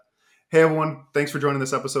Hey everyone, thanks for joining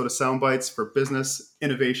this episode of Soundbites for business,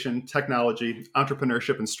 innovation, technology,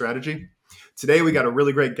 entrepreneurship, and strategy. Today we got a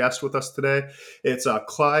really great guest with us today. It's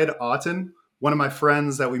Clyde Autin, one of my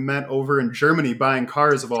friends that we met over in Germany buying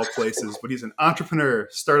cars of all places, but he's an entrepreneur,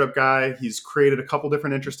 startup guy. He's created a couple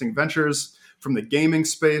different interesting ventures from the gaming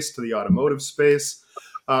space to the automotive space.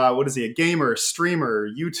 What is he, a gamer, streamer,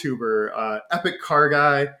 YouTuber, epic car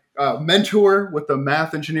guy, mentor with the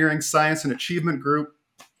Math Engineering Science and Achievement Group.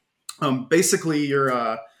 Basically,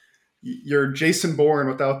 you're Jason Bourne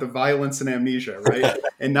without the violence and amnesia, right?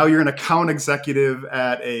 And now you're an account executive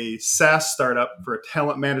at a SaaS startup for a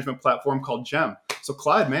talent management platform called Gem. So,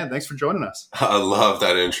 Clyde, man, thanks for joining us. I love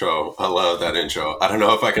that intro. I don't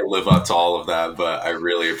know if I can live up to all of that, but I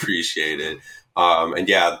really appreciate it. And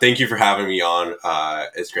yeah, thank you for having me on.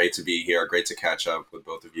 It's great to be here. Great to catch up with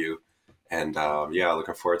both of you. And yeah,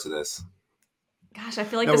 looking forward to this. Gosh, I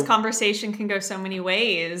feel like Now, this conversation can go so many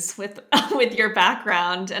ways with with your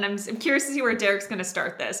background, and I'm curious to see where Derek's going to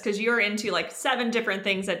start this because you're into like 7 different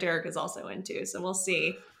things that Derek is also into. So we'll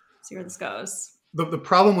see where this goes. the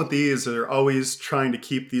problem with these are always trying to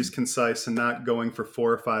keep these concise and not going for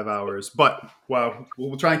 4 or 5 hours. But wow,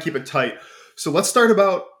 we'll try and keep it tight. So let's start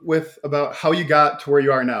about how you got to where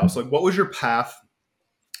you are now. So, like, what was your path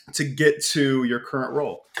to get to your current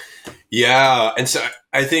role? Yeah. And so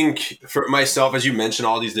I think for myself, as you mentioned,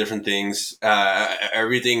 all these different things,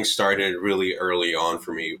 everything started really early on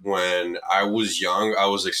for me. When I was young, I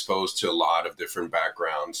was exposed to a lot of different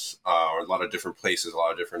backgrounds, a lot of different places, a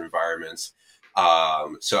lot of different environments.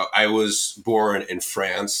 So I was born in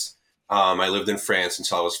France. I lived in France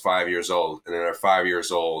until I was 5 years old. And then at 5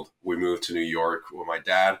 years old, we moved to New York with my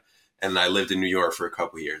dad. And I lived in New York for a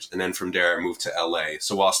couple of years. And then from there, I moved to LA.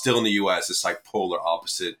 So while still in the US, it's like polar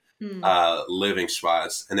opposite living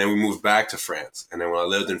spots. And then we moved back to France. And then when I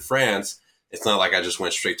lived in France, it's not like I just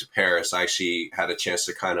went straight to Paris. I actually had a chance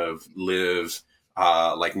to kind of live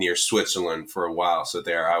like near Switzerland for a while. So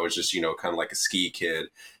there I was just, kind of like a ski kid.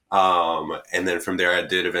 And then from there, I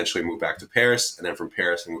did eventually move back to Paris. And then from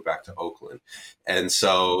Paris, I moved back to Oakland. And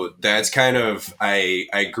so that's kind of,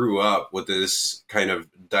 I grew up with this kind of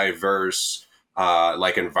diverse,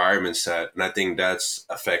 like environment set. And I think that's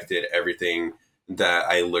affected everything that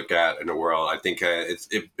I look at in the world. I think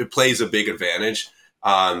it plays a big advantage,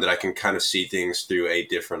 that I can kind of see things through a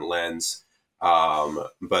different lens.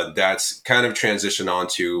 But that's kind of transitioned on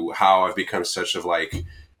to how I've become such of like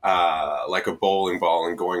a bowling ball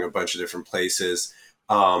and going a bunch of different places,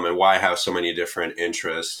 and why I have so many different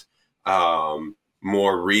interests.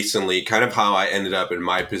 More recently, kind of how I ended up in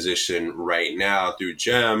my position right now through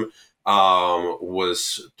Gem,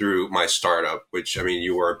 was through my startup, which, I mean,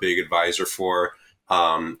 you were a big advisor for.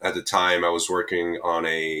 At the time, I was working on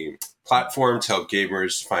a platform to help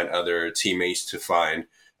gamers find other teammates to find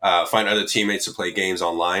other teammates to play games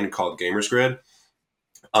online called Gamers Grid.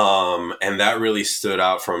 And that really stood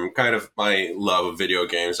out from kind of my love of video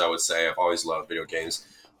games. I would say I've always loved video games,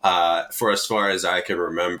 for as far as I can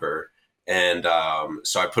remember. And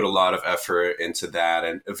so I put a lot of effort into that.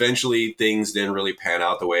 And eventually things didn't really pan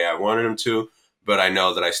out the way I wanted them to, but I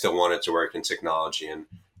know that I still wanted to work in technology. And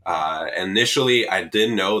initially I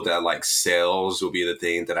didn't know that like sales would be the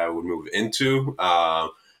thing that I would move into.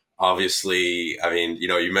 Obviously, I mean,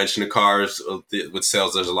 you mentioned the cars. With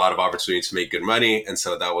sales, there's a lot of opportunity to make good money. And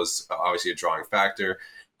so that was obviously a drawing factor.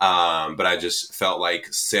 But I just felt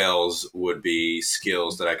like sales would be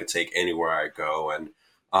skills that I could take anywhere I go. And,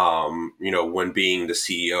 when being the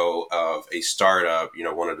CEO of a startup,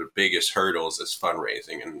 one of the biggest hurdles is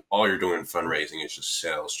fundraising. And all you're doing in fundraising is just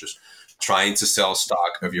sales, just trying to sell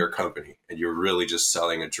stock of your company. And you're really just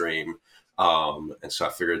selling a dream. And so I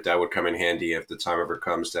figured that would come in handy if the time ever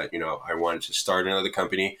comes that, I wanted to start another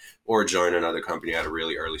company or join another company at a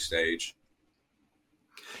really early stage.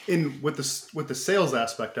 With the sales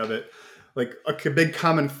aspect of it, like a big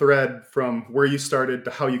common thread from where you started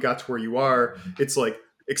to how you got to where you are, it's like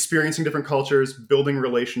experiencing different cultures, building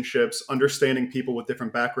relationships, understanding people with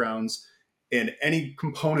different backgrounds. In any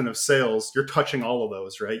component of sales, you're touching all of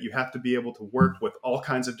those, right? You have to be able to work with all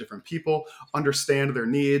kinds of different people, understand their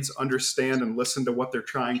needs, understand and listen to what they're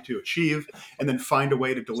trying to achieve, and then find a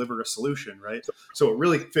way to deliver a solution, right? So it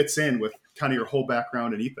really fits in with kind of your whole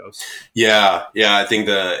background and ethos. Yeah. I think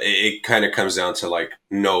it kind of comes down to like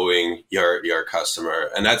knowing your customer.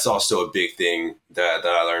 And that's also a big thing that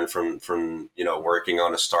I learned from, working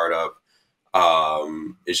on a startup.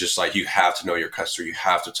 It's just like, you have to know your customer. You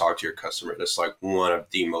have to talk to your customer. That's like one of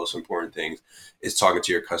the most important things, is talking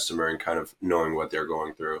to your customer and kind of knowing what they're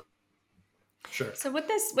going through. Sure. So with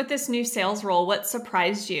this new sales role, what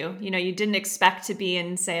surprised you? You didn't expect to be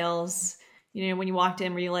in sales. when you walked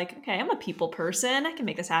in, were you like, okay, I'm a people person, I can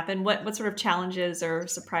make this happen? What sort of challenges or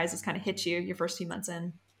surprises kind of hit you your first few months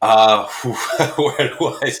in? Where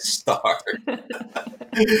do I start?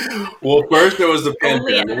 Well, first there was the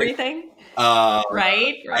Only pandemic. everything. Uh,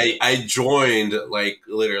 Right. I joined like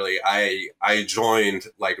literally I joined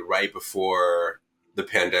like right before the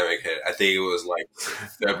pandemic hit. I think it was like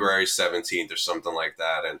February 17th or something like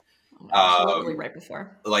that. And Oh my gosh, literally um right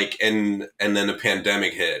before. like and then the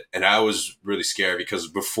pandemic hit and I was really scared because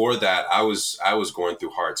before that I was going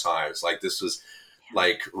through hard times. Like this was Yeah.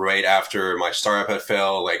 like right after my startup had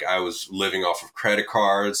failed, like I was living off of credit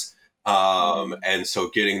cards. And so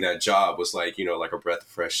getting that job was like, like a breath of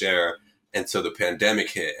fresh air. And so the pandemic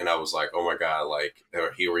hit and I was like, oh my God, like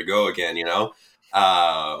here we go again.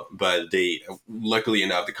 But luckily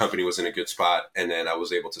enough, the company was in a good spot and then I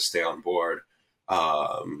was able to stay on board.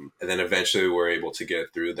 And then eventually we're able to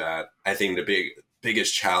get through that. I think the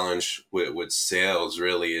biggest challenge with sales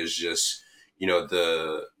really is just,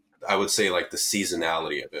 I would say like the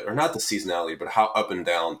seasonality of it, or not the seasonality, but how up and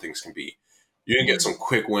down things can be. You can get Mm. some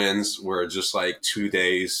quick wins where just like 2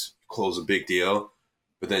 days close a big deal,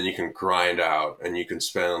 but then you can grind out and you can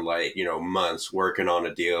spend like, months working on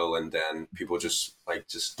a deal and then people just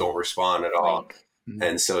don't respond at all. Like, Mhm.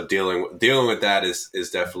 And so dealing with that is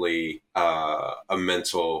definitely a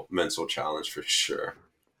mental challenge for sure.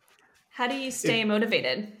 how do you It, stay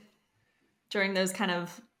motivated during those kind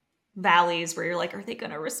of valleys where you're like, are they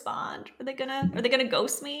gonna respond? Are they gonna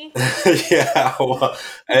ghost me? Yeah, well,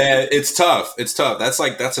 it's tough. It's tough.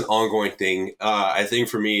 That's an ongoing thing. I think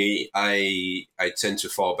for me, I tend to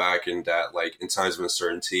fall back in that like in times of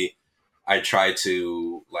uncertainty, I try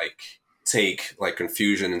to like take like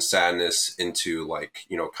confusion and sadness into like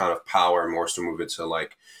kind of power and more so move it to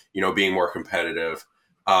like being more competitive.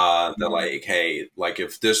 That like hey like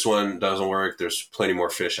if this one doesn't work, there's plenty more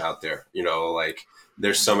fish out there. Like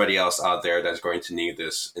there's Yeah. somebody else out there that's going to need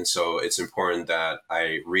this. And so it's important that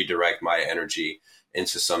I redirect my energy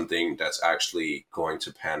into something that's actually going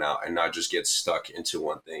to pan out and not just get stuck into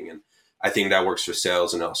one thing. And I think that works for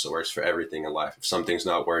sales and also works for everything in life. If something's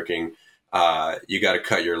not working, you got to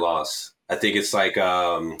cut your loss. I think it's like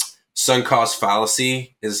sunk cost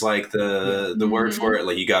fallacy is like yeah. the word for Mm-hmm. it.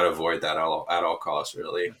 Like you got to avoid that at all costs,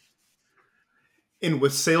 really. And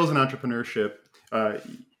with sales and entrepreneurship,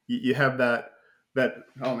 you have that.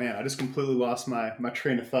 Oh man, I just completely lost my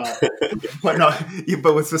train of thought. But no,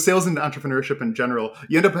 but with the sales and entrepreneurship in general,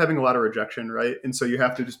 you end up having a lot of rejection, right? And so you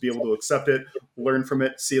have to just be able to accept it, learn from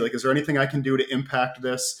it, see like, is there anything I can do to impact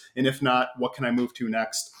this? And if not, what can I move to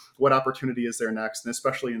next? What opportunity is there next? And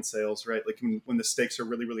especially in sales, right? Like when the stakes are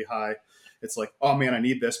really, really high, it's like, oh man, I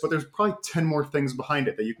need this, but there's probably 10 more things behind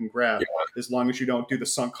it that you can grab as long as you don't do the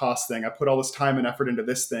sunk cost thing. I put all this time and effort into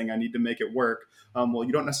this thing. I need to make it work. Well,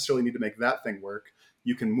 you don't necessarily need to make that thing work.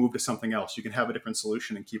 You can move to something else. You can have a different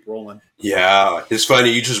solution and keep rolling. Yeah, it's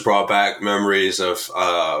funny. You just brought back memories of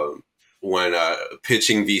when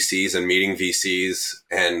pitching VCs and meeting VCs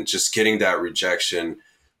and just getting that rejection.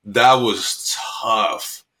 That was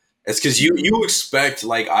tough. It's because you expect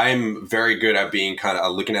like I'm very good at being kind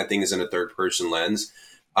of looking at things in a third person lens,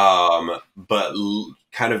 but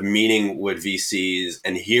kind of meeting with VCs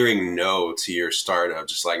and hearing no to your startup,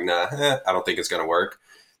 just like nah, I don't think it's gonna work.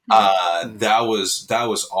 That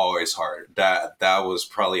was always hard. That was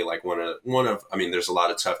probably like one of I mean, there's a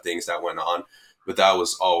lot of tough things that went on, but that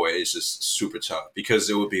was always just super tough because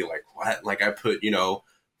it would be like what? Like I put,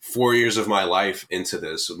 4 years of my life into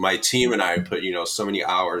this. My team and I put, so many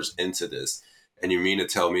hours into this. And you mean to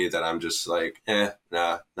tell me that I'm just like,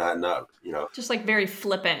 nah, not, Just like very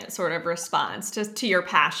flippant sort of response to your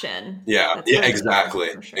passion. yeah, That's yeah, very rare exactly.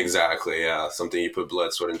 for sure. Exactly. Yeah. Something you put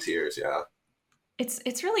blood, sweat, and tears. Yeah.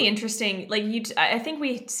 It's really interesting. Like I think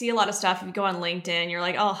we see a lot of stuff. If you go on LinkedIn, you're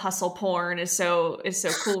like, oh, hustle porn is so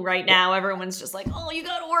cool right now. Everyone's just like, oh, you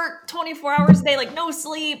got to work 24 hours a day, like no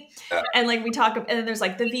sleep. Yeah. And like we talk, and then there's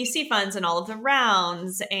like the VC funds and all of the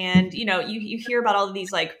rounds, and you hear about all of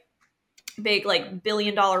these like big like $1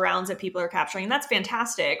 billion rounds that people are capturing, and that's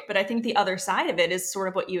fantastic. But I think the other side of it is sort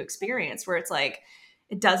of what you experience, where it's like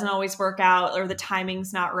it doesn't always work out or the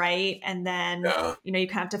timing's not right, and then Yeah. you kind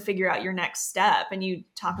of have to figure out your next step. And you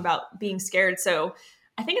talk about being scared, so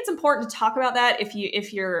I think it's important to talk about that if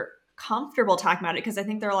you're comfortable talking about it, because I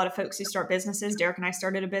think there are a lot of folks who start businesses. Derek and I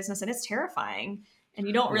started a business, and it's terrifying, and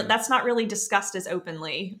you don't Yeah. that's not really discussed as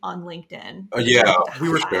openly on LinkedIn. You Yeah, don't get to We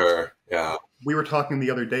were for highlight. sure. Yeah. we were talking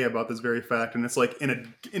the other day about this very fact, and it's like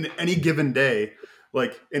in any given day,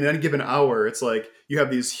 like in any given hour, it's like you have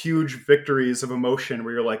these huge victories of emotion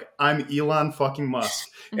where you're like, I'm Elon fucking Musk.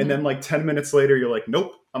 And then like 10 minutes later, you're like,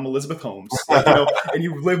 nope, I'm Elizabeth Holmes. Like, and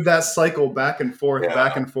you live that cycle back and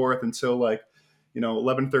forth until like,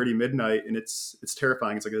 11:30 midnight. And it's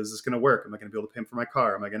terrifying. It's like, is this going to work? Am I going to be able to pay for my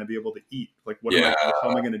car? Am I going to be able to eat? Like, how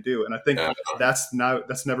am I going to do? And I think that's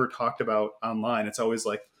never talked about online. It's always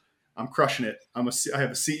like, I'm crushing it. I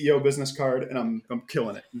have a CEO business card and I'm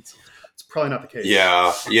killing it. It's probably not the case.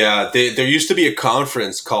 Yeah. There used to be a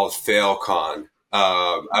conference called FailCon.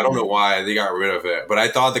 I don't know why they got rid of it, but I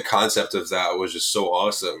thought the concept of that was just so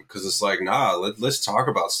awesome because it's like, let's talk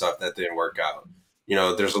about stuff that didn't work out.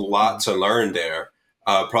 There's a lot to learn there.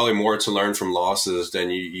 Probably more to learn from losses than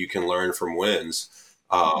you can learn from wins.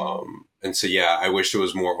 And so, I wish it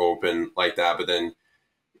was more open like that, but then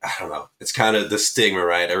I don't know. It's kind of the stigma,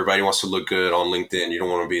 right? Everybody wants to look good on LinkedIn. You don't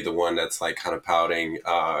want to be the one that's like kind of pouting.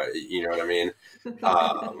 You know what I mean?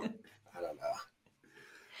 I don't know.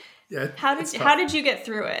 Yeah. How did you get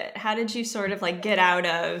through it? How did you sort of like get out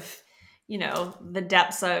of, the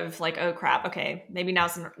depths of like, oh crap, okay, maybe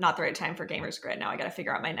now's not the right time for Gamers Grid. Now I got to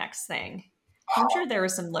figure out my next thing. I'm sure there were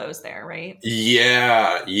some lows there, right?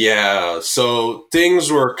 Yeah. So things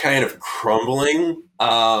were kind of crumbling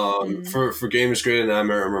for Gamers Grid, and I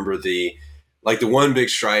remember the one big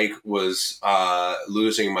strike was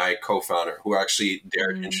losing my co-founder, who actually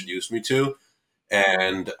Derek introduced me to,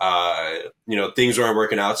 and things weren't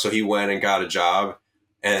working out, so he went and got a job,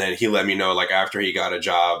 and then he let me know like after he got a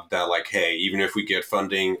job that like, hey, even if we get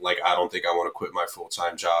funding, like I don't think I want to quit my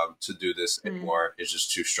full-time job to do this anymore. It's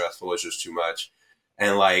just too stressful. It's just too much.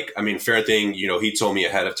 And like, I mean, fair thing, he told me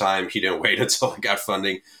ahead of time. He didn't wait until I got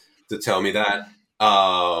funding to tell me that.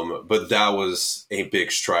 But that was a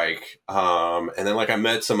big strike. And then like I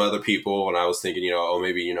met some other people and I was thinking,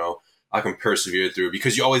 maybe, I can persevere through,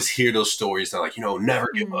 because you always hear those stories that like, never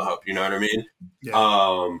give up, you know what I mean?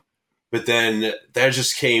 Yeah. But then there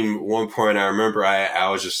just came one point. I remember I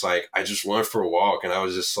was just like, I just went for a walk and I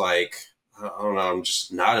was just like, I don't know, I'm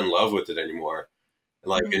just not in love with it anymore.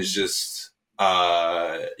 Like, it's just,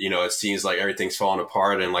 it seems like everything's falling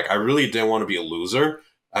apart. And like, I really didn't want to be a loser.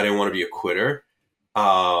 I didn't want to be a quitter.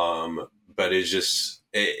 But it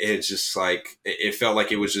felt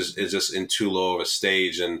like it's just in too low of a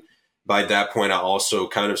stage. And by that point, I also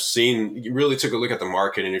kind of really took a look at the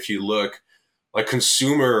market. And if you look like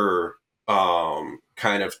consumer,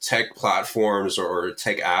 kind of tech platforms or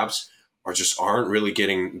tech apps aren't really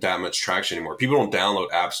getting that much traction anymore. People don't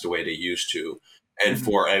download apps the way they used to. And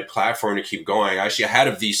for a platform to keep going, actually, I had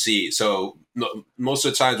a VC. So most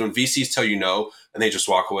of the times when VCs tell you no and they just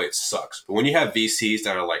walk away, it sucks. But when you have VCs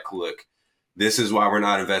that are like, look, this is why we're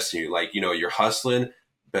not investing in you. Like, you're hustling,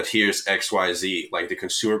 but here's XYZ. Like the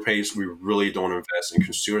consumer page, we really don't invest in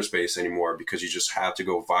consumer space anymore because you just have to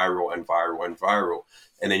go viral and viral and viral.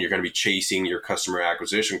 And then you're going to be chasing your customer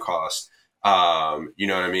acquisition costs. You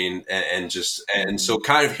know what I mean? And so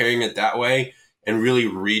kind of hearing it that way and really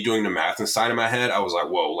redoing the math inside of my head, I was like,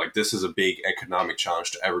 whoa, like this is a big economic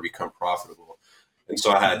challenge to ever become profitable. And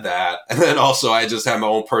so I had that. And then also I just had my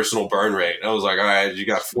own personal burn rate. I was like, all right, you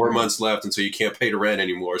got 4 months left until you can't pay the rent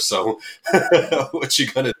anymore. So what you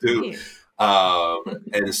going to do?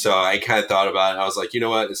 And so I kind of thought about it. I was like, you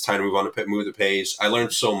know what? It's time to move the page. I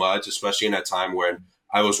learned so much, especially in that time when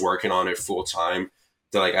I was working on it full time,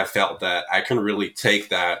 that like I felt that I can really take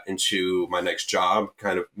that into my next job,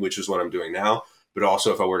 kind of, which is what I'm doing now. But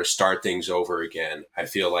also, if I were to start things over again, I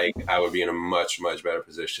feel like I would be in a much, much better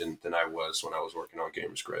position than I was when I was working on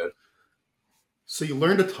Gamers Grid. So you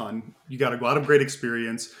learned a ton. You got a lot of great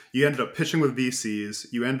experience. You ended up pitching with VCs.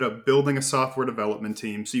 You ended up building a software development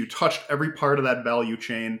team. So you touched every part of that value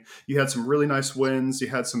chain. You had some really nice wins. You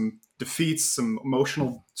had some defeats, some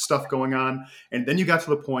emotional stuff going on. And then you got to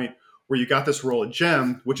the point where you got this role at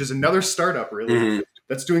Gem, which is another startup, really,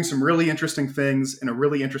 that's doing some really interesting things in a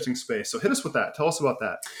really interesting space. So hit us with that. Tell us about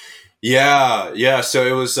that. Yeah. So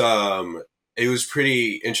it was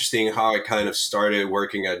pretty interesting how I kind of started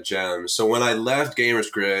working at Gem. So when I left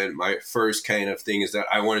Gamers Grid, my first kind of thing is that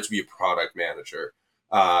I wanted to be a product manager,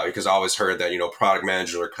 because I always heard that, product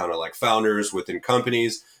managers are kind of like founders within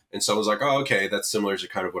companies. And so I was like, oh, okay, that's similar to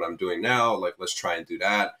kind of what I'm doing now. Like, let's try and do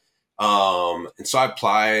that. And so I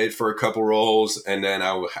applied for a couple roles. And then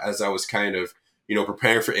as I was kind of,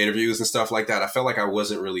 preparing for interviews and stuff like that, I felt like I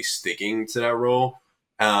wasn't really sticking to that role.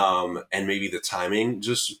 And maybe the timing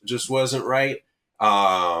just wasn't right.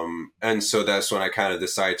 And so that's when I kind of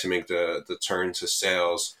decided to make the turn to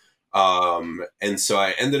sales. And so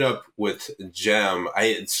I ended up with Gem.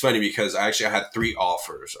 It's funny because I had three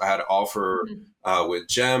offers. I had an offer with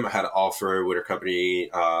Gem. I had an offer with a company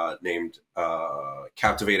named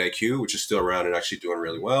Captivate IQ, which is still around and actually doing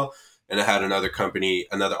really well. And I had another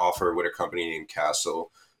offer with a company named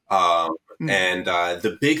Castle. And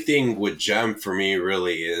the big thing with Gem for me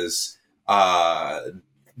really is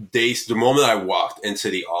the moment I walked into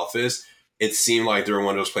the office, it seemed like they were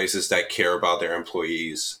one of those places that care about their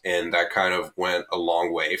employees. And that kind of went a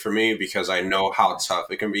long way for me because I know how tough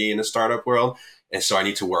it can be in the startup world. And so I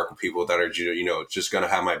need to work with people that are, just going to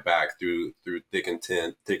have my back through thick and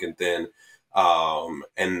thin.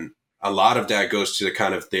 And a lot of that goes to the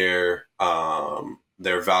kind of their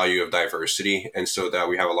value of diversity. And so that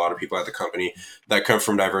we have a lot of people at the company that come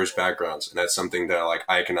from diverse backgrounds. And that's something that like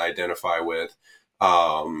I can identify with.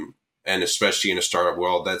 And especially in a startup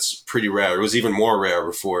world, that's pretty rare. It was even more rare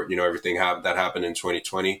before, everything that happened in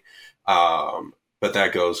 2020. But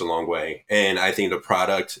that goes a long way. And I think the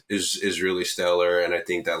product is really stellar. And I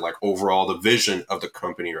think that like overall the vision of the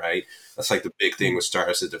company, right? That's like the big thing with Start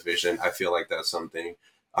as a division. I feel like that's something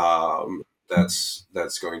that's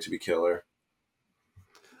going to be killer.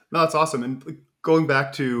 No, that's awesome. And going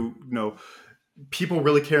back to, people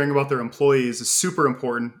really caring about their employees is super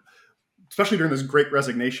important, especially during this great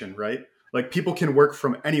resignation, right? Like people can work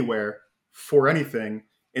from anywhere for anything,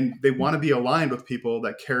 and they want to be aligned with people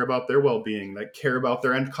that care about their well-being, that care about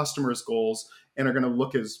their end customers' goals, and are going to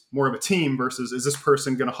look as more of a team versus is this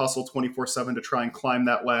person going to hustle 24/7 to try and climb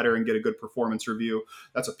that ladder and get a good performance review?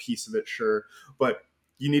 That's a piece of it, sure. But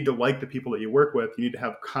you need to like the people that you work with. You need to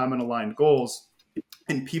have common aligned goals.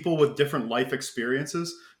 And people with different life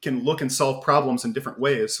experiences can look and solve problems in different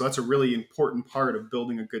ways. So that's a really important part of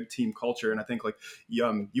building a good team culture. And I think like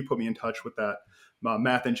you put me in touch with that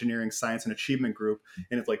math, engineering, science, and achievement group.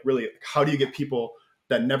 And it's like really, how do you get people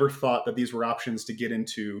that never thought that these were options to get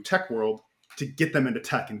into tech world to get them into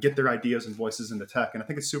tech and get their ideas and voices into tech? And I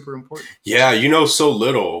think it's super important. Yeah, so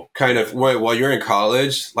little kind of while you're in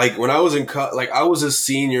college. Like when I was I was a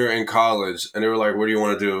senior in college, and they were like, "What do you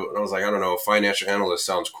want to do?" And I was like, "I don't know, financial analyst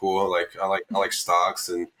sounds cool. Like I like stocks,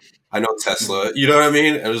 and I know Tesla. You know what I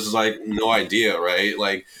mean?" And it was like no idea, right?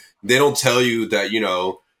 Like they don't tell you that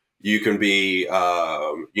you can be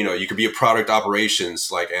you can be a product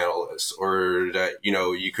operations like analyst, or that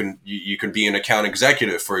you can be an account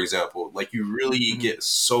executive, for example. Like you really get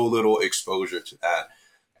so little exposure to that.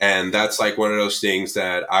 And that's like one of those things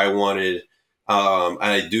that I wanted, and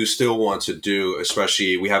I do still want to do.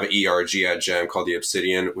 Especially we have an ERG at Gem called the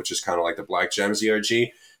Obsidian, which is kind of like the Black Gems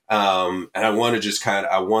ERG. And I want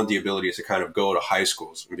the ability to kind of go to high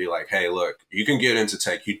schools and be like, hey, look, you can get into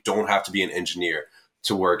tech. You don't have to be an engineer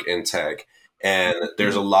to work in tech. And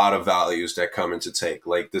there's a lot of values that come into tech,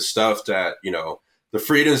 like the stuff that, the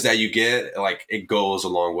freedoms that you get, like it goes a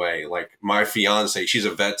long way. Like my fiance, she's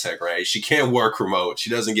a vet tech, right? She can't work remote. She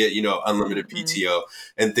doesn't get, unlimited PTO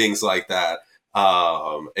and things like that.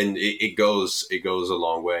 And it goes a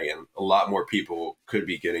long way, and a lot more people could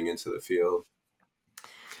be getting into the field.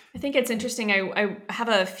 I think it's interesting. I have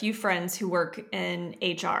a few friends who work in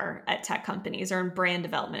HR at tech companies or in brand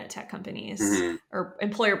development at tech companies or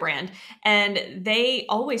employer brand. And they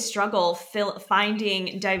always struggle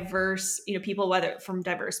finding diverse, people, whether from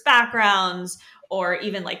diverse backgrounds or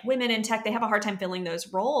even like women in tech. They have a hard time filling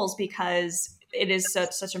those roles because it is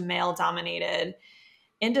such a male dominated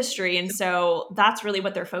industry. And so that's really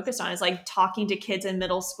what they're focused on, is like talking to kids in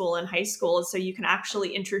middle school and high school. So you can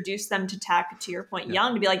actually introduce them to tech, to your point,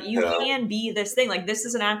 young, to be like, you can be this thing. Like this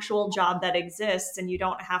is an actual job that exists, and you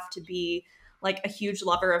don't have to be like a huge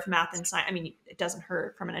lover of math and science. I mean, it doesn't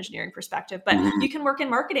hurt from an engineering perspective, but you can work in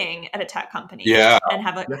marketing at a tech company and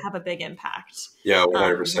have a big impact. Yeah,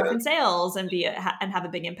 100%. Work in sales and have a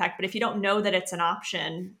big impact. But if you don't know that it's an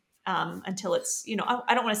option, until it's,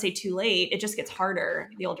 I don't want to say too late. It just gets harder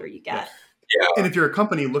the older you get. Yeah. And if you're a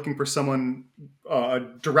company looking for someone, a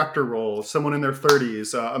director role, someone in their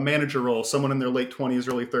 30s, a manager role, someone in their late 20s,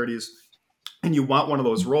 early 30s, and you want one of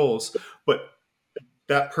those roles, but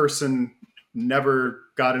that person never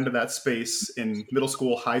got into that space in middle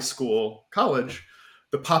school, high school, college,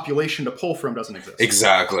 the population to pull from doesn't exist.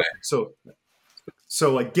 Exactly.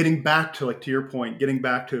 So like getting back to, like, to your point, getting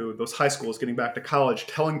back to those high schools, getting back to college,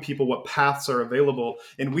 telling people what paths are available.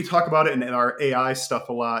 And we talk about it in our AI stuff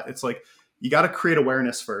a lot. It's like, you got to create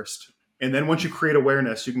awareness first. And then once you create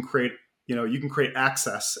awareness, you can create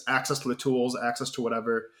access to the tools, access to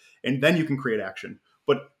whatever, and then you can create action.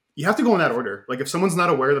 But you have to go in that order. Like if someone's not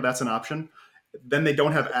aware that that's an option, then they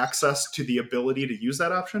don't have access to the ability to use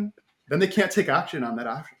that option. then they can't take action on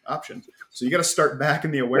that option. So you got to start back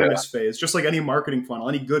in the awareness phase, just like any marketing funnel,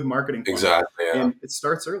 any good marketing funnel. Exactly. Yeah. And it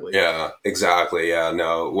starts early. Yeah, exactly. Yeah,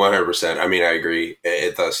 no, 100%. I mean, I agree.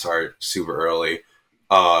 It does start super early.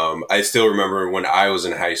 I still remember when I was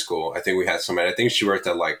in high school, I think we had somebody, I think she worked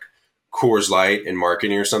at like Coors Light in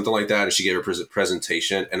marketing or something like that. And she gave a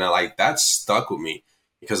presentation, and that stuck with me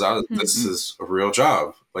because this is a real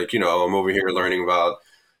job. Like, I'm over here learning about,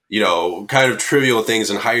 kind of trivial things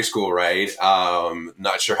in high school, right?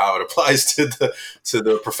 Not sure how it applies to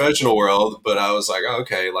the professional world, but I was like,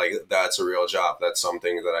 okay, like that's a real job. That's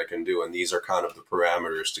something that I can do. And these are kind of the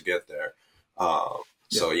parameters to get there.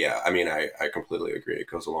 So yeah, I mean, I completely agree. It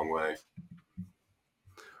goes a long way.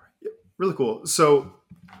 Really cool. So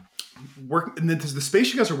and the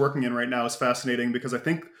space you guys are working in right now is fascinating because I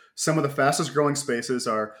think some of the fastest growing spaces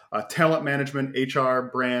are talent management, HR,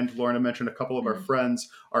 brand. Lauren mentioned a couple of our friends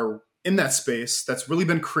are in that space that's really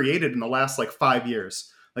been created in the last like 5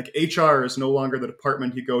 years. Like HR is no longer the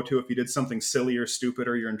department you go to if you did something silly or stupid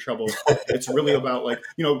or you're in trouble. It's really about like,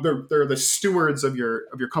 they're the stewards of your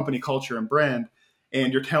company culture and brand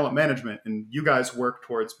and your talent management. And you guys work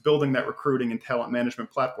towards building that recruiting and talent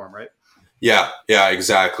management platform, right? Yeah,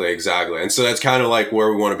 exactly. And so that's kind of like where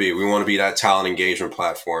we want to be. We want to be that talent engagement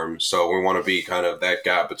platform. So we want to be kind of that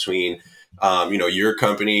gap between, your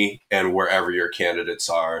company and wherever your candidates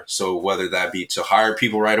are. So whether that be to hire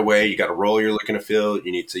people right away, you got a role you're looking to fill,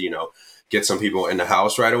 you need to, get some people in the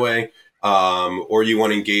house right away. Or you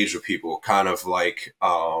want to engage with people kind of like,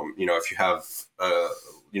 if you have,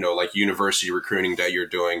 like university recruiting that you're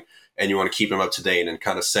doing, and you want to keep them up to date and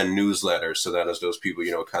kind of send newsletters so that as those people,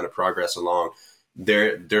 kind of progress along,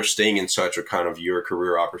 they're staying in touch with kind of your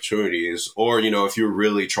career opportunities. Or, if you're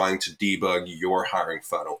really trying to debug your hiring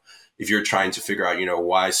funnel, if you're trying to figure out,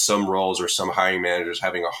 why some roles or some hiring managers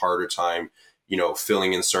having a harder time,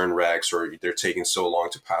 filling in certain recs, or they're taking so long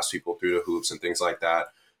to pass people through the hoops and things like that.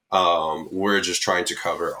 We're just trying to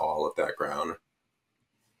cover all of that ground.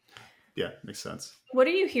 Yeah, makes sense. What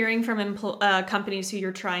are you hearing from companies who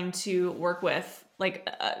you're trying to work with? Like,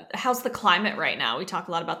 how's the climate right now? We talk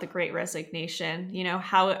a lot about the Great Resignation.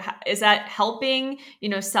 How is that helping,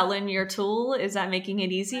 selling your tool? Is that making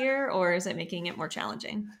it easier, or is it making it more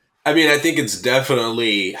challenging? I mean, I think it's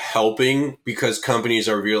definitely helping because companies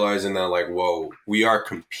are realizing that, like, whoa, we are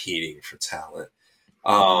competing for talent.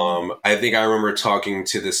 I think I remember talking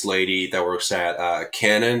to this lady that works at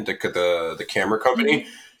Canon, the camera company. Mm-hmm.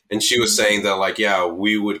 And she was saying that, like, yeah,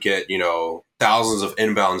 we would get, thousands of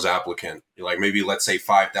inbounds applicant, like maybe let's say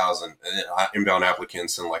 5,000 inbound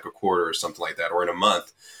applicants in like a quarter or something like that, or in a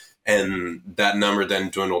month. And that number then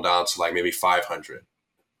dwindled down to like maybe 500.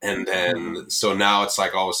 And then, so now it's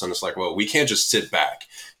like all of a sudden it's like, well, we can't just sit back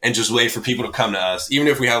and just wait for people to come to us. Even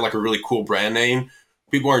if we have like a really cool brand name,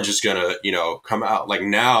 people aren't just going to, come out. Like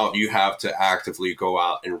now you have to actively go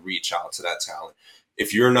out and reach out to that talent.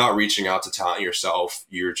 If you're not reaching out to talent yourself,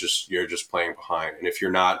 you're just playing behind. And if you're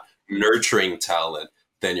not nurturing talent,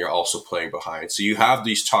 then you're also playing behind. So you have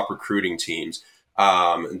these top recruiting teams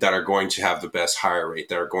that are going to have the best hire rate,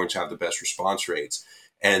 that are going to have the best response rates.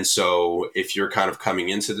 And so if you're kind of coming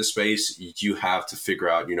into the space, you have to figure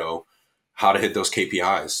out, how to hit those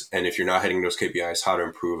KPIs. And if you're not hitting those KPIs, how to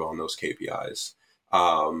improve on those KPIs.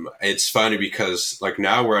 It's funny because like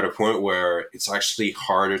now we're at a point where it's actually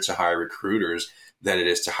harder to hire recruiters than it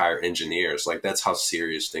is to hire engineers. Like that's how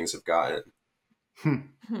serious things have gotten.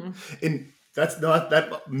 And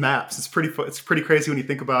that maps. It's pretty crazy when you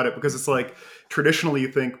think about it, because it's like traditionally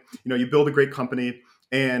you think, you build a great company,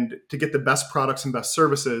 and to get the best products and best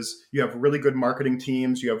services, you have really good marketing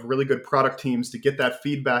teams, you have really good product teams to get that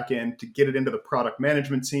feedback in, to get it into the product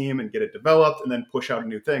management team and get it developed and then push out a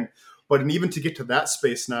new thing. But even to get to that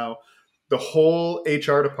space now, the whole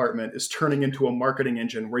HR department is turning into a marketing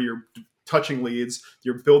engine where you're touching leads,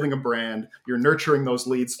 you're building a brand, you're nurturing those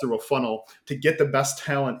leads through a funnel to get the best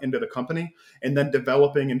talent into the company, and then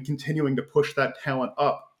developing and continuing to push that talent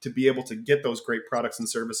up to be able to get those great products and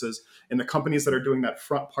services. And the companies that are doing that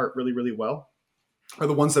front part really, really well are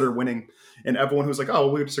the ones that are winning. And everyone who's like,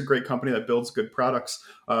 oh, we're just a great company that builds good products,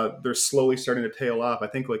 they're slowly starting to tail off. I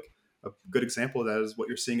think like a good example of that is what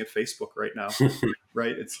you're seeing at Facebook right now,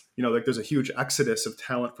 right? It's, like there's a huge exodus of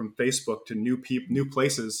talent from Facebook to new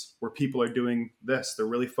places where people are doing this. They're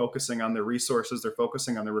really focusing on their resources. They're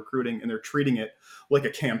focusing on their recruiting, and they're treating it like a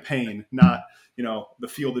campaign, not, the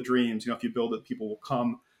field of dreams. If you build it, people will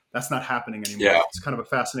come. That's not happening anymore. Yeah. It's kind of a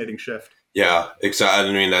fascinating shift. Yeah, exactly.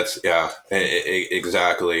 I mean, that's,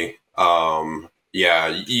 exactly.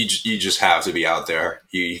 You just have to be out there.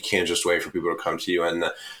 You can't just wait for people to come to you. And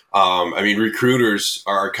I mean, recruiters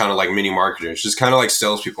are kind of like mini marketers, just kind of like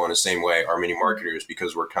salespeople in the same way are mini marketers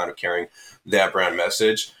because we're kind of carrying that brand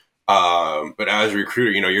message. But as a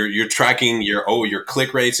recruiter, you're tracking your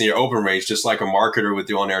click rates and your open rates just like a marketer would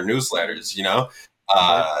do on their newsletters,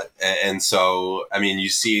 and so I mean, you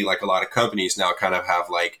see like a lot of companies now kind of have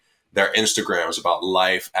like their Instagrams about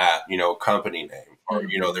life at company name,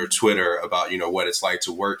 or their Twitter about what it's like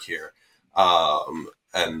to work here.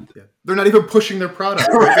 And they're not even pushing their product.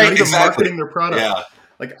 Right? Right, they're not even exactly. marketing their product. Yeah.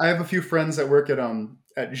 Like I have a few friends that work at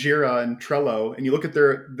Jira and Trello, and you look at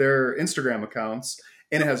their Instagram accounts,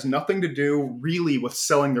 and it has nothing to do really with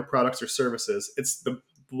selling their products or services. It's the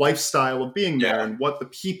lifestyle of being there and what the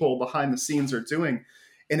people behind the scenes are doing,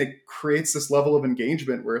 and it creates this level of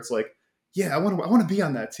engagement where it's like, yeah, I want to be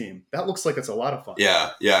on that team. That looks like it's a lot of fun.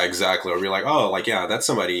 Yeah, exactly. Or be like, oh, like, yeah, that's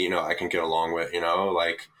somebody, I can get along with,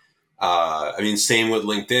 like, I mean, same with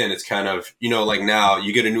LinkedIn. It's kind of, like now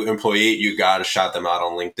you get a new employee, you got to shout them out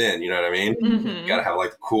on LinkedIn. You know what I mean? Mm-hmm. You got to have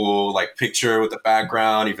like the cool, like picture with the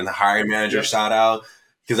background, even the hiring manager shout out.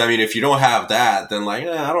 Because I mean, if you don't have that, then like,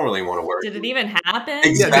 I don't really want to work. Did it even happen?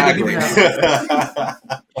 Exactly.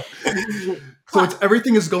 So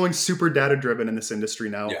everything is going super data driven in this industry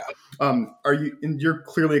now. Yeah. You're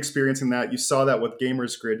clearly experiencing that. You saw that with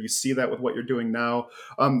Gamers Grid. You see that with what you're doing now.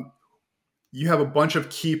 You have a bunch of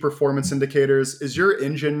key performance indicators. Is your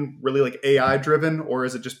engine really like AI driven, or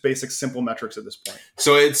is it just basic simple metrics at this point?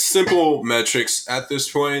 So it's simple metrics at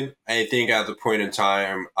this point. I think at the point in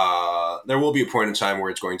time, there will be a point in time where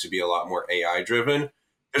it's going to be a lot more AI driven.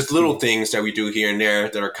 There's little things that we do here and there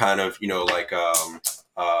that are kind of, like,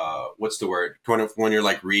 what's the word? When you're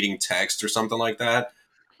like reading text or something like that.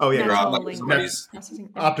 Oh yeah,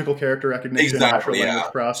 optical character recognition, exactly, natural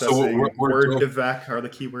language processing, so we're word devec are the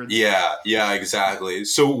keywords. Yeah, exactly.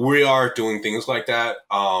 So we are doing things like that.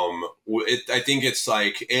 I think it's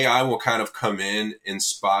like AI will kind of come in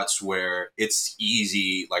spots where it's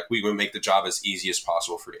easy. Like we would make the job as easy as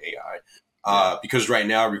possible for the AI, because right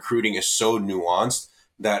now recruiting is so nuanced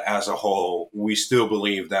that as a whole, we still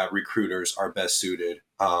believe that recruiters are best suited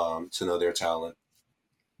to know their talent.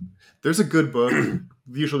 There's a good book.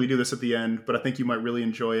 We usually do this at the end, but I think you might really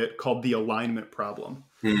enjoy it, called The Alignment Problem.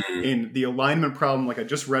 Mm-hmm. And the alignment problem, like I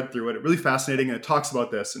just read through it, it's really fascinating, and it talks about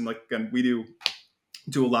this. And like, again, we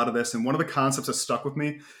do a lot of this. And one of the concepts that stuck with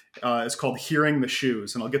me is called hearing the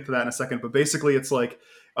shoes. And I'll get to that in a second. But basically it's like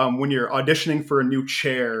when you're auditioning for a new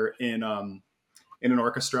chair in an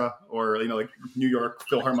orchestra, or, like New York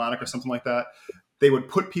Philharmonic or something like that, they would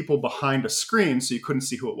put people behind a screen so you couldn't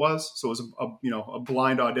see who it was. So it was a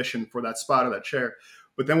blind audition for that spot or that chair.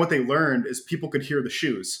 But then what they learned is people could hear the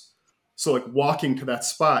shoes. So like walking to that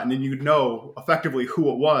spot, and then you'd know effectively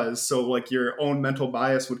who it was. So like your own mental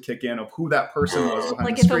bias would kick in of who that person was behind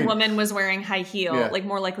like the if screen. a woman was wearing high heel, like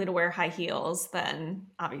more likely to wear high heels than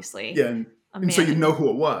obviously. Yeah, and so you know who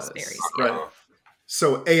it was. Right.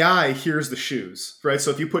 So AI hears the shoes, right?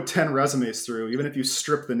 So if you put 10 resumes through, even if you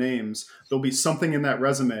strip the names, there'll be something in that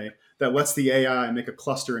resume that lets the AI make a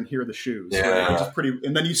cluster and hear the shoes. Yeah. Right? Which is pretty,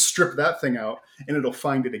 and then you strip that thing out and it'll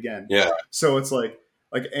find it again. Yeah. So it's like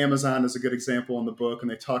Amazon is a good example in the book, and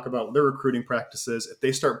they talk about their recruiting practices. If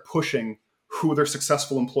they start pushing who their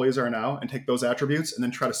successful employees are now and take those attributes and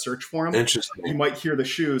then try to search for them, you might hear the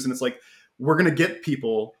shoes, and it's like, we're going to get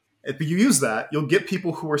people. If you use that, you'll get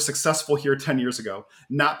people who were successful here 10 years ago,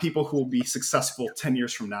 not people who will be successful 10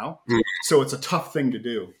 years from now. Mm. So it's a tough thing to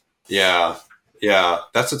do. Yeah,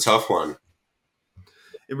 that's a tough one.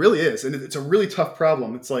 It really is. And it's a really tough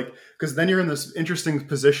problem. It's like, because then you're in this interesting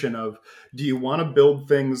position of, do you want to build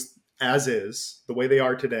things as is, the way they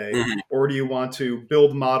are today, mm-hmm. or do you want to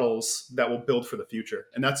build models that will build for the future?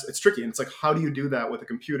 And it's tricky. And it's like, how do you do that with a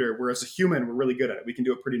computer? Whereas a human, we're really good at it. We can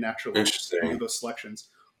do it pretty naturally. Interesting. We do those selections.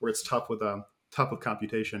 Where it's tough with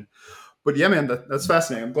computation. But yeah, man, that's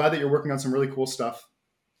fascinating. I'm glad that you're working on some really cool stuff.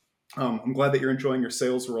 I'm glad that you're enjoying your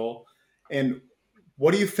sales role. And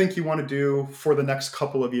what do you think you want to do for the next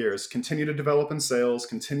couple of years? Continue to develop in sales,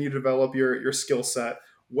 continue to develop your skill set.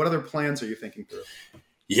 What other plans are you thinking through?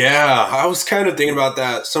 Yeah, I was kind of thinking about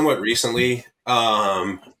that somewhat recently.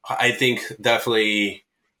 I think definitely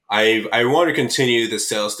I want to continue the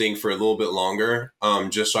sales thing for a little bit longer,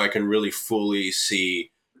 just so I can really fully see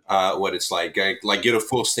what it's like get a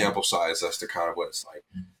full sample size as to kind of what it's like.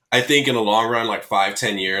 I think in the long run, like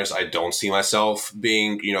 5-10 years, I don't see myself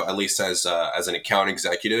being, at least as an account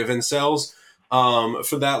executive in sales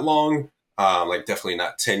for that long. Like definitely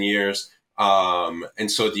not 10 years.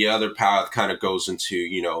 And so the other path kind of goes into,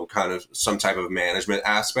 kind of some type of management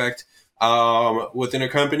aspect within a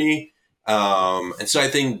company. And so I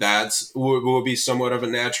think will be somewhat of a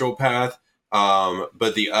natural path.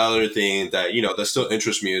 But the other thing that, that still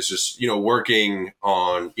interests me is just, working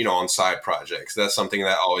on side projects. That's something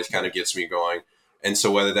that always kind of gets me going. And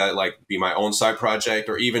so whether that like be my own side project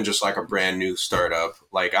or even just like a brand new startup,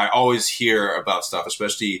 like I always hear about stuff,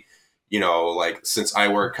 especially, like since I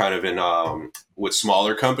work kind of in, with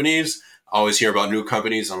smaller companies, I always hear about new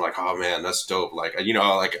companies. I'm like, oh man, that's dope. Like,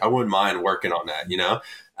 like I wouldn't mind working on that.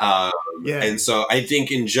 Yeah. And so I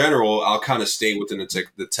think in general, I'll kind of stay within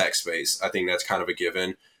the tech space. I think that's kind of a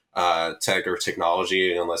given, tech or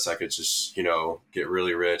technology, unless I could just, get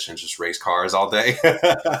really rich and just race cars all day.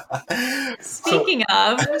 Speaking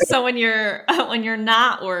of, so when you're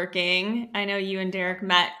not working, I know you and Derek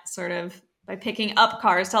met sort of by picking up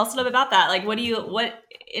cars. Tell us a little bit about that. Like, what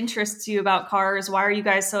interests you about cars? Why are you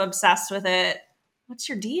guys so obsessed with it? What's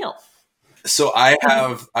your deal? So I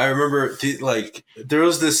remember like there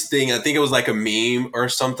was this thing, I think it was like a meme or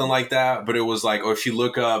something like that, but it was like, or if you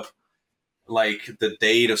look up like the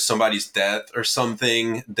date of somebody's death or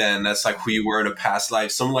something, then that's like who you were in a past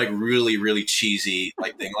life, some like really, really cheesy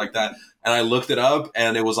like thing like that. And I looked it up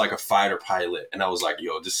and it was like a fighter pilot. And I was like,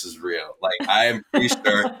 yo, this is real. Like, I am pretty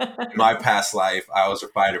sure in my past life, I was a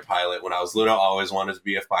fighter pilot. When I was little, I always wanted to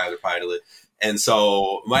be a fighter pilot. And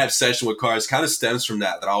so my obsession with cars kind of stems from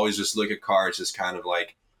that I always just look at cars as kind of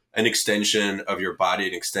like an extension of your body,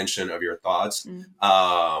 an extension of your thoughts.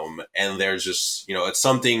 And there's just, it's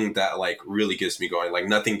something that like really gets me going. Like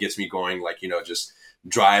nothing gets me going, like, just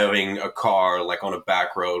driving a car like on a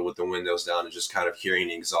back road with the windows down and just kind of hearing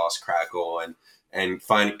the exhaust crackle and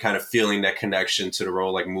kind of feeling that connection to the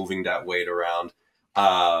road, like moving that weight around.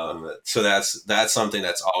 So that's something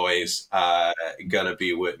that's always gonna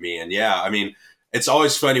be with me. And yeah, I mean, it's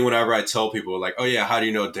always funny whenever I tell people like, oh yeah, how do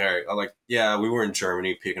you know Derek? I'm like, yeah, we were in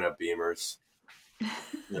Germany picking up Beamers.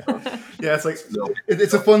 Yeah, it's like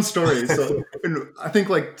it's a fun story. So I think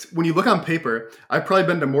like when you look on paper, I've probably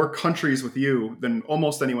been to more countries with you than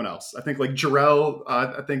almost anyone else. I think like Jarrell,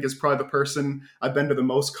 I think is probably the person I've been to the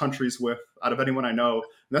most countries with out of anyone I know. And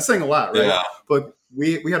that's saying a lot, right? Yeah. But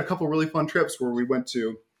we had a couple really fun trips where we went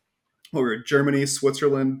to Germany,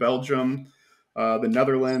 Switzerland, Belgium, the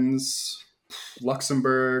Netherlands,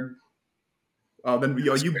 Luxembourg. Then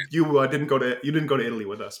you didn't go to Italy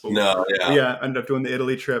with us, but No, yeah. ended up doing the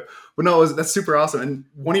Italy trip. But no, that's super awesome. And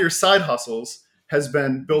one of your side hustles has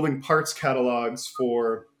been building parts catalogs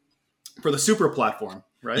for the Supra platform,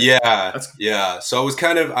 right? Yeah. So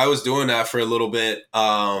I was doing that for a little bit,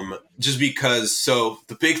 just because. So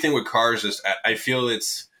the big thing with cars is I feel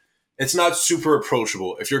it's not super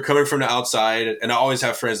approachable if you're coming from the outside. And I always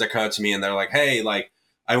have friends that come up to me and they're like, hey, like,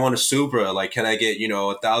 I want a Supra. Like, can I get,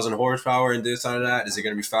 1,000 horsepower and this and that? Is it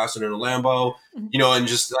going to be faster than a Lambo? And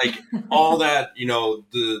just like all that,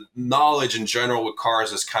 the knowledge in general with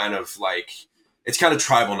cars is kind of like, it's kind of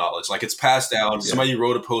tribal knowledge. Like it's passed down. Yeah. Somebody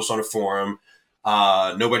wrote a post on a forum.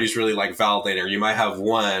 Nobody's really like validating, or you might have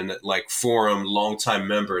one like forum longtime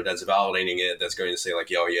member that's validating it. That's going to say like,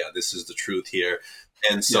 yo, yeah, this is the truth here.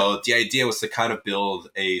 And so the idea was to kind of build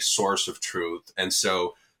a source of truth. And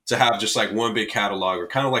so to have just like one big catalog or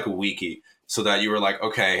kind of like a wiki, so that you were like,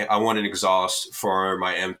 okay, I want an exhaust for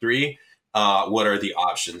my M3. What are the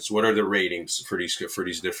options? What are the ratings for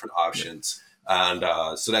these different options? And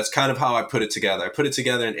so that's kind of how I put it together. I put it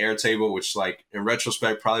together in Airtable, which like in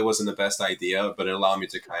retrospect probably wasn't the best idea, but it allowed me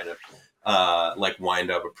to kind of like wind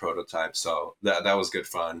up a prototype. So that was good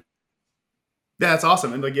fun. Yeah, that's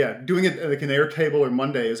awesome. And like, yeah, doing it like an Airtable or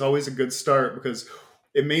Monday is always a good start, because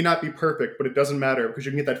it may not be perfect, but it doesn't matter, because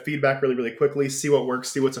you can get that feedback really, really quickly, see what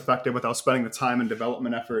works, see what's effective without spending the time and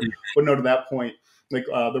development effort. But no, to that point, like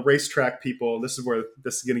the racetrack people, this is where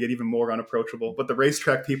this is going to get even more unapproachable. But the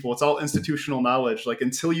racetrack people, it's all institutional knowledge. Like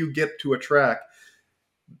until you get to a track,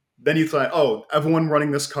 then you thought, oh, everyone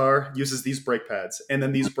running this car uses these brake pads and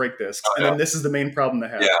then these brake discs. And then this is the main problem they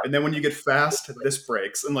have. Yeah. And then when you get fast, this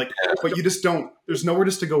breaks. And like, but you just don't, there's nowhere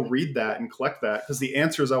just to go read that and collect that, because the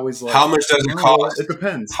answer is always like, how much does it cost? It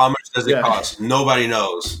depends. How much does it cost? Nobody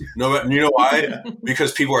knows. Nobody, you know why?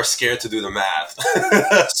 Because people are scared to do the math.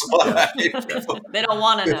 They don't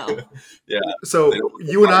want to know. Yeah. So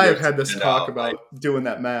you and I have had this talk about doing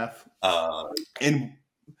that math. And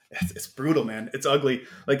it's brutal, man. It's ugly.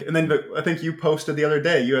 Like, and then I think you posted the other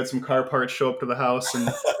day, you had some car parts show up to the house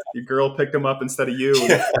and your girl picked them up instead of you,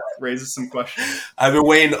 and raises some questions. I've been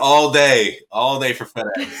waiting all day for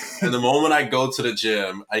FedEx. And the moment I go to the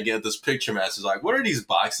gym, I get this picture message like, what are these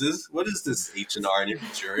boxes? What is this H&R in your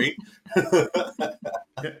jury?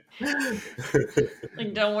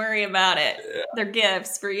 Like, don't worry about it. Yeah. They're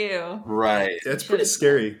gifts for you. Right. It's pretty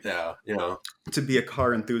scary. Yeah. You know. To be a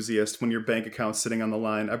car enthusiast when your bank account's sitting on the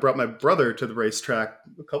line. I brought my brother to the racetrack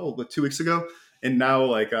 2 weeks ago, and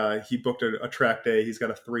now he booked a track day. He's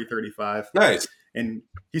got a 335. Nice. And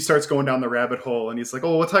he starts going down the rabbit hole, and he's like,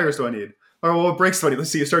 "Oh, what tires do I need? Or what brakes do I need?"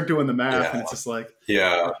 Let's see. You start doing the math, and it's just like,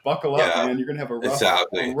 buckle up, man. You're gonna have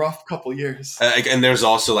a rough couple years. And there's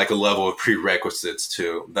also like a level of prerequisites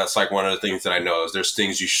too. That's like one of the things that I know is there's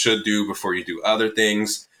things you should do before you do other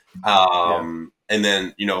things. And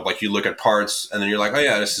then, you know, like you look at parts and then you're like, oh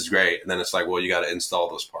yeah, this is great. And then it's like, well, you got to install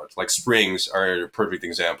those parts. Like springs are a perfect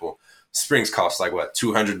example. Springs cost like what,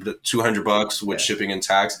 $200 with shipping and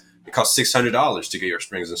tax. It costs $600 to get your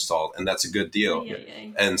springs installed, and that's a good deal.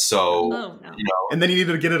 And so, you know, and then you need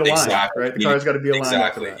to get it aligned, right? The car's got to be aligned.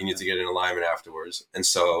 Exactly, you need to get it in alignment afterwards. And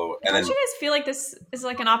so, and don't you guys feel like this is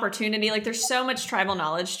like an opportunity? Like, there's so much tribal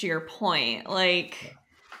knowledge. To your point, like,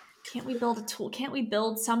 can't we build a tool? Can't we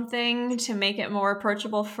build something to make it more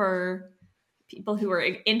approachable for people who are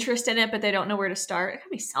interested in it, but they don't know where to start? It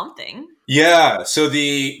could be something. Yeah. So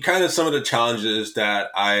the kind of some of the challenges that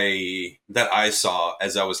I saw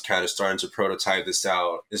as I was kind of starting to prototype this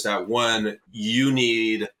out is that one, you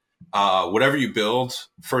need whatever you build.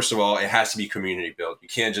 First of all, it has to be community built. You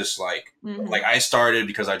can't just like I started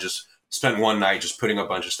because I just spent one night just putting a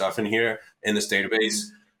bunch of stuff in here in this database.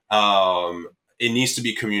 It needs to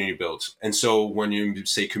be community built. And so when you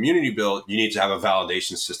say community built, you need to have a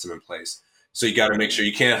validation system in place. So you got to make sure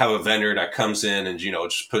you can't have a vendor that comes in and, you know,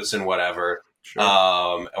 just puts in whatever,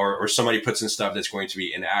 or somebody puts in stuff that's going to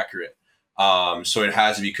be inaccurate. So it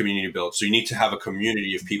has to be community built. So you need to have a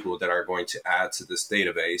community of people that are going to add to this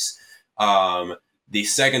database. The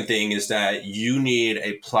second thing is that you need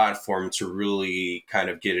a platform to really kind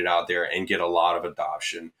of get it out there and get a lot of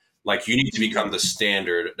adoption. Like you need to become the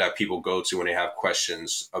standard that people go to when they have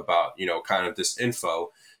questions about, you know, kind of this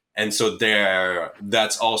info. And so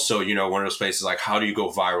that's also, you know, one of those places like, how do you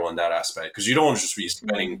go viral in that aspect? Because you don't want to just be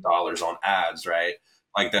spending dollars on ads, right?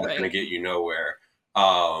 Like that's going to get you nowhere.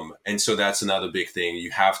 And so that's another big thing.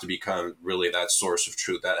 You have to become really that source of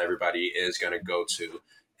truth that everybody is going to go to.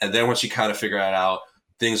 And then once you kind of figure that out,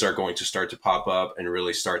 things are going to start to pop up and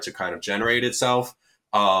really start to kind of generate itself.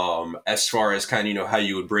 As far as kind of, you know, how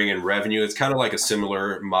you would bring in revenue, it's kind of like a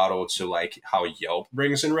similar model to like how Yelp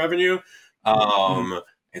brings in revenue.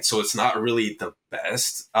 And so it's not really the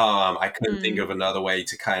best. I couldn't think of another way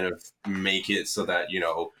to kind of make it so that, you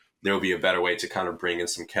know, there will be a better way to kind of bring in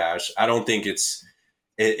some cash. I don't think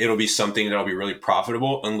it'll be something that'll be really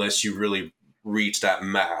profitable unless you really reach that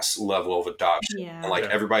mass level of adoption. And like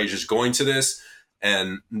everybody's just going to this,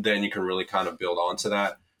 and then you can really kind of build onto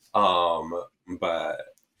that. But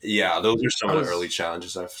yeah, those are some of the early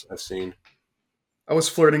challenges I've seen. I was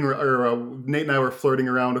flirting, or Nate and I were flirting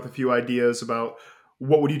around with a few ideas about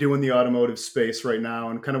what would you do in the automotive space right now?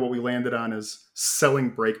 And kind of what we landed on is selling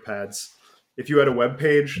brake pads. If you had a web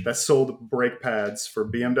page that sold brake pads for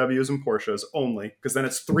BMWs and Porsches only, because then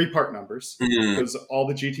it's 3 part numbers, because all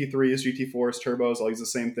the GT3s, GT4s, turbos all use the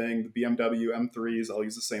same thing. The BMW M3s all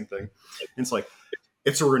use the same thing. And it's like,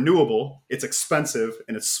 it's a renewable, it's expensive,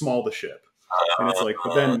 and it's small to ship. And it's like,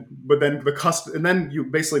 but then and then you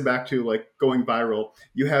basically back to like going viral,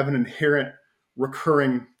 you have an inherent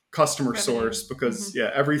recurring customer source because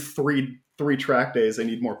every three track days they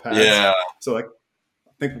need more pads. So like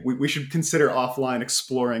I think we should consider offline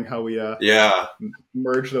exploring how we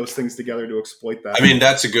merge those things together to exploit that. I mean,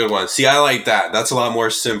 that's a good one. See, I like that. That's a lot more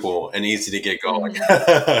simple and easy to get going.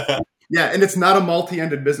 Yeah, and it's not a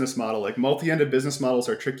multi-ended business model. Like multi-ended business models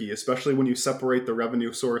are tricky, especially when you separate the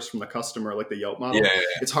revenue source from the customer, like the Yelp model.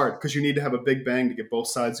 It's hard because you need to have a big bang to get both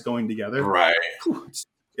sides going together. Right.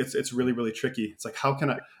 It's really, really tricky. It's like, how can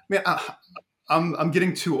I mean, I'm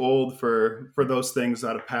getting too old for those things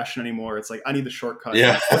out of passion anymore. It's like, I need the shortcut.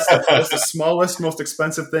 What's the smallest, most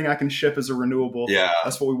expensive thing I can ship as a renewable?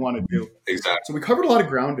 That's what we want to do. Exactly. So we covered a lot of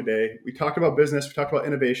ground today. We talked about business, we talked about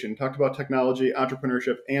innovation, talked about technology,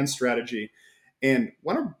 entrepreneurship, and strategy. And I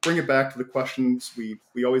want to bring it back to the questions we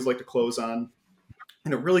always like to close on.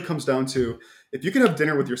 And it really comes down to, if you could have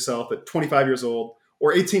dinner with yourself at 25 years old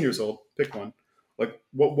or 18 years old, pick one. Like,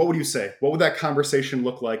 what would you say? What would that conversation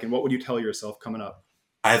look like? And what would you tell yourself coming up?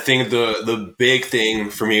 I think the big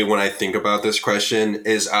thing for me when I think about this question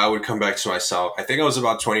is I would come back to myself. I think I was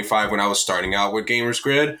about 25 when I was starting out with Gamers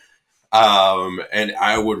Grid. And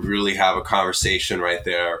I would really have a conversation right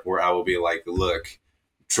there where I would be like, look,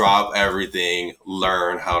 drop everything,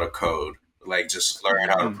 learn how to code. Like, just learn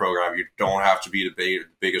how to program. You don't have to be the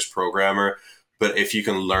biggest programmer, but if you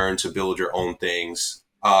can learn to build your own things,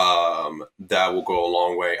 that will go a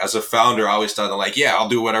long way. As a founder, I always thought that, like, yeah, I'll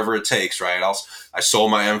do whatever it takes, right? I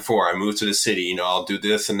sold my M4, I moved to the city, you know, I'll do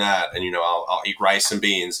this and that, and, you know, I'll eat rice and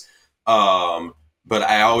beans. But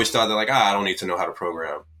I always thought that, like, I don't need to know how to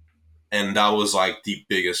program. And that was like the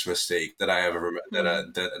biggest mistake that I ever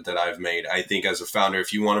that I've made. I think as a founder,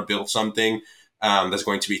 if you want to build something that's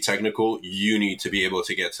going to be technical, you need to be able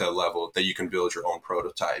to get to a level that you can build your own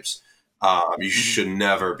prototypes. You should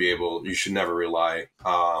never you should never rely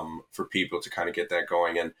for people to kind of get that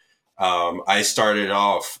going. And I started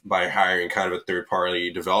off by hiring kind of a third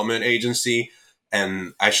party development agency,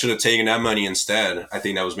 and I should have taken that money instead. I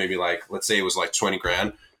think that was maybe like, let's say it was like 20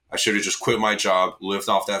 grand. I should have just quit my job, lived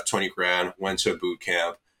off that 20 grand, went to a boot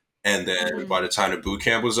camp. And then by the time the boot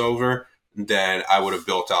camp was over, then I would have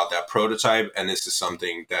built out that prototype. And this is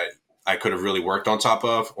something that I could have really worked on top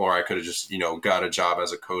of, or I could have just, you know, got a job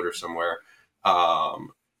as a coder somewhere.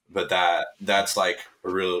 But that's like a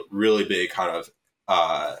really big kind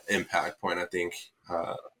of impact point, I think,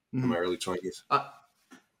 in my early 20s.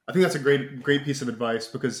 I think that's a great piece of advice,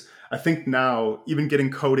 because I think now even getting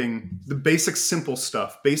coding, the basic simple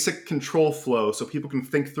stuff, basic control flow, so people can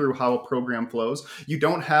think through how a program flows. You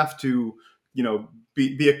don't have to, you know,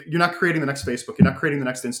 you're not creating the next Facebook, you're not creating the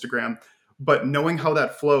next Instagram, but knowing how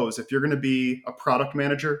that flows. If you're going to be a product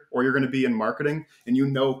manager or you're going to be in marketing and you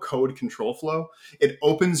know code control flow, it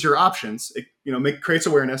opens your options. It, you know, creates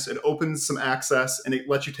awareness. It opens some access, and it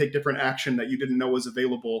lets you take different action that you didn't know was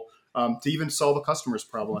available to even solve a customer's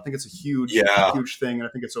problem. I think it's a huge thing, and I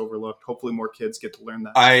think it's overlooked. Hopefully more kids get to learn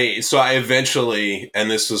that. I eventually, and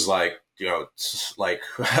this was like, you know, like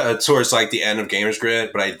towards like the end of Gamers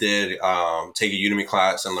Grid, but I did take a Udemy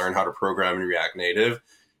class and learn how to program in React Native.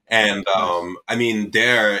 And I mean,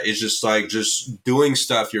 there is just doing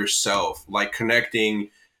stuff yourself, like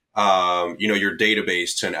connecting, you know, your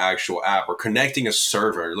database to an actual app, or connecting a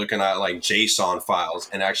server, looking at like JSON files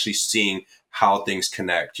and actually seeing how things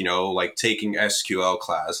connect, you know, like taking SQL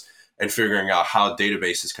class and figuring out how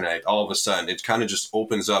databases connect. All of a sudden, it kind of just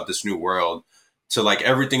opens up this new world to like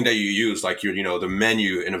everything that you use, like you know, the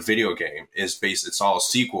menu in a video game is it's all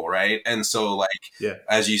SQL, right? And so like,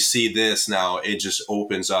 as you see this now, it just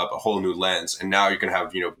opens up a whole new lens, and now you can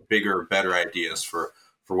have, you know, bigger, better ideas for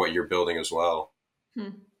what you're building as well.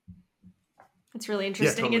 It's really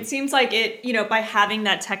interesting. Yeah, totally. It seems like it, you know, by having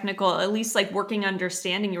that technical, at least like working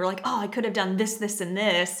understanding, you were like, oh, I could have done this, this, and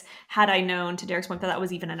this had I known, to Derek's point, that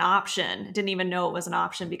was even an option. I didn't even know it was an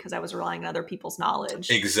option because I was relying on other people's knowledge.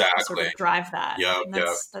 Exactly. To sort of drive that. Yeah.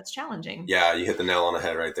 That's challenging. Yeah, you hit the nail on the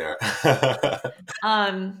head right there.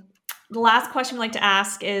 The last question we like to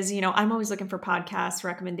ask is, you know, I'm always looking for podcast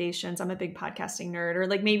recommendations. I'm a big podcasting nerd, or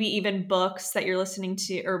like maybe even books that you're listening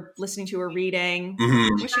to or reading.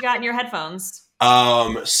 What you got in your headphones?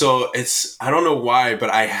 So I don't know why, but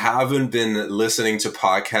I haven't been listening to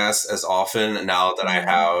podcasts as often now that I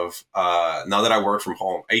have, now that I work from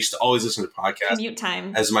home. I used to always listen to podcasts commute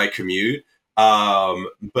time as my commute.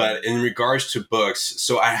 But in regards to books,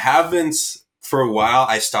 so I haven't, for a while,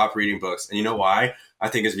 I stopped reading books. And you know why? I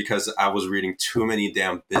think it's because I was reading too many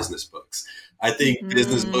damn business books. I think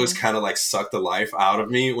business books kind of like sucked the life out of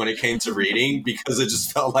me when it came to reading, because it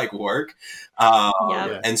just felt like work.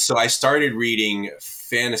 And so I started reading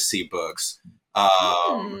fantasy books.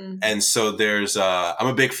 And so I'm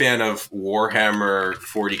a big fan of Warhammer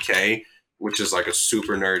 40K, which is like a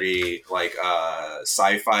super nerdy, like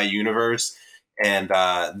sci-fi universe. And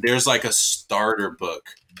there's like a starter book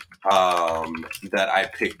that I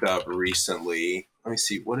picked up recently. Let me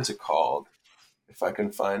see, what is it called? If I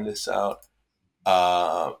can find this out.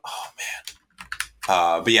 But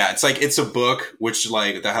yeah, it's a book which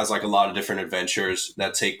like that has like a lot of different adventures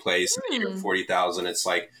that take place in the year 40,000. It's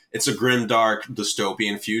a grimdark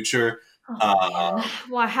dystopian future.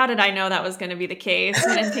 Well, how did I know that was going to be the case?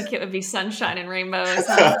 I didn't think it would be sunshine and rainbows.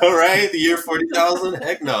 Huh? Right? The year 40,000?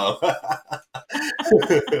 Heck no.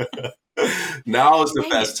 Now is the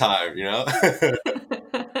best time, you know?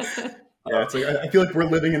 Yeah, it's like I feel like we're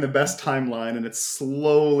living in the best timeline, and it's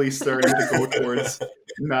slowly starting to go towards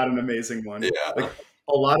not an amazing one. Yeah. Like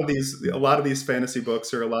a lot of these fantasy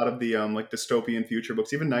books, or a lot of the like dystopian future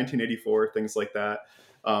books, even 1984, things like that.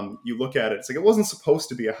 You look at it, it's like it wasn't supposed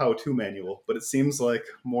to be a how-to manual, but it seems like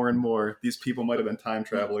more and more these people might have been time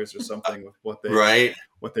travelers or something with what they wrote.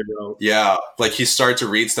 Yeah, like you start to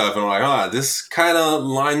read stuff and like, this kind of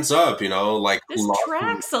lines up, you know, like this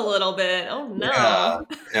tracks a little bit. Oh no.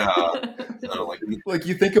 Yeah. Like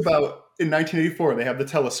you think about in 1984, they have the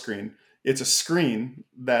telescreen. It's a screen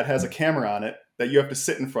that has a camera on it that you have to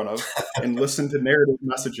sit in front of and listen to narrative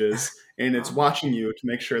messages, and it's watching you to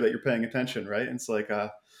make sure that you're paying attention, right? And it's like,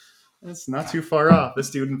 It's not too far off. This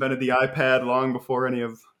dude invented the iPad long before any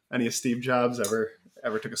of Steve Jobs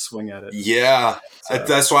ever took a swing at it. Yeah, So,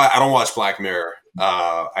 that's why I don't watch Black Mirror.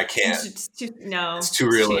 I can't. It's too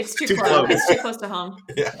realistic. It's too close. It's too close to home.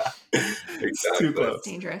 Yeah, exactly. Too close. It's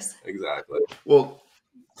dangerous. Exactly. Well,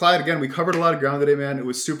 Clyde, again, we covered a lot of ground today, man. It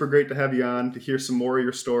was super great to have you on to hear some more of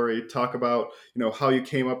your story, talk about, how you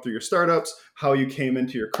came up through your startups, how you came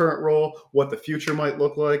into your current role, what the future might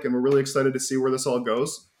look like, and we're really excited to see where this all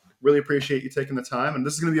goes. Really appreciate you taking the time, and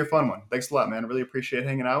this is going to be a fun one. Thanks a lot, man. Really appreciate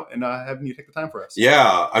hanging out and having you take the time for us.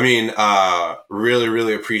 Yeah, I mean, really,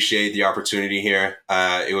 really appreciate the opportunity here.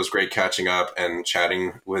 It was great catching up and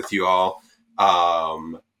chatting with you all.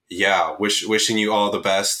 Yeah, wishing you all the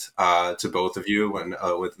best to both of you and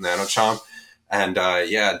with NanoChomp. And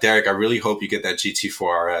yeah, Derek, I really hope you get that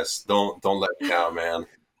GT4 RS. Don't let me down, man.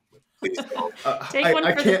 Please don't. Take one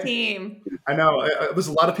for the team. I know. There's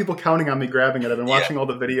a lot of people counting on me grabbing it. I've been watching all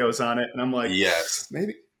the videos on it, and I'm like, yes,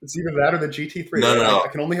 maybe it's either that or the GT3. No. I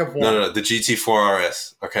can only have one. No, the GT4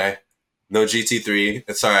 RS. Okay. No GT3.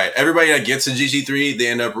 It's all right. Everybody that gets a GT3, they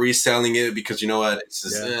end up reselling it because you know what? It's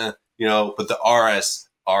just, but the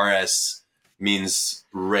RS means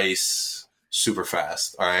race super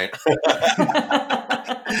fast. All right.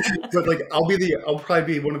 But I'll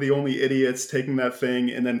probably be one of the only idiots taking that thing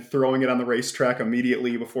and then throwing it on the racetrack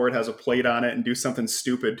immediately before it has a plate on it and do something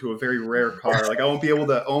stupid to a very rare car. I won't be able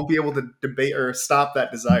to debate or stop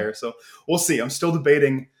that desire. So we'll see. I'm still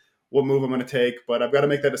debating what move I'm going to take, but I've got to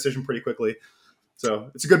make that decision pretty quickly.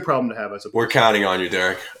 So it's a good problem to have. We're counting on you,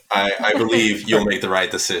 Derek. I believe you'll make the right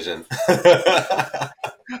decision.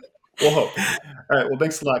 We'll hope. All right. Well,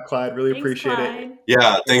 thanks a lot, Clyde. Really appreciate it.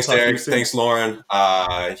 Yeah. Thanks, Derek. Thanks, Lauren.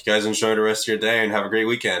 You guys enjoy the rest of your day and have a great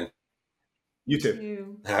weekend. You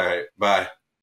too. All right. Bye.